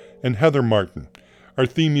Viscuso, and Heather Martin. Our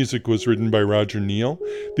theme music was written by Roger Neal.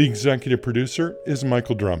 The executive producer is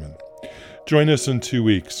Michael Drummond. Join us in 2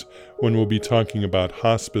 weeks when we'll be talking about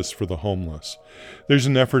hospice for the homeless. There's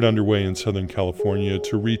an effort underway in Southern California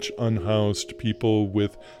to reach unhoused people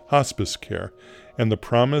with hospice care and the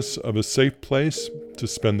promise of a safe place to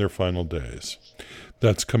spend their final days.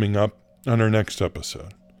 That's coming up on our next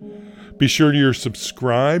episode. Be sure you're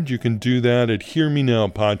subscribed. You can do that at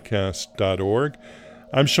hearmenowpodcast.org.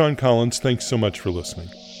 I'm Sean Collins. Thanks so much for listening.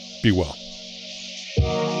 Be well.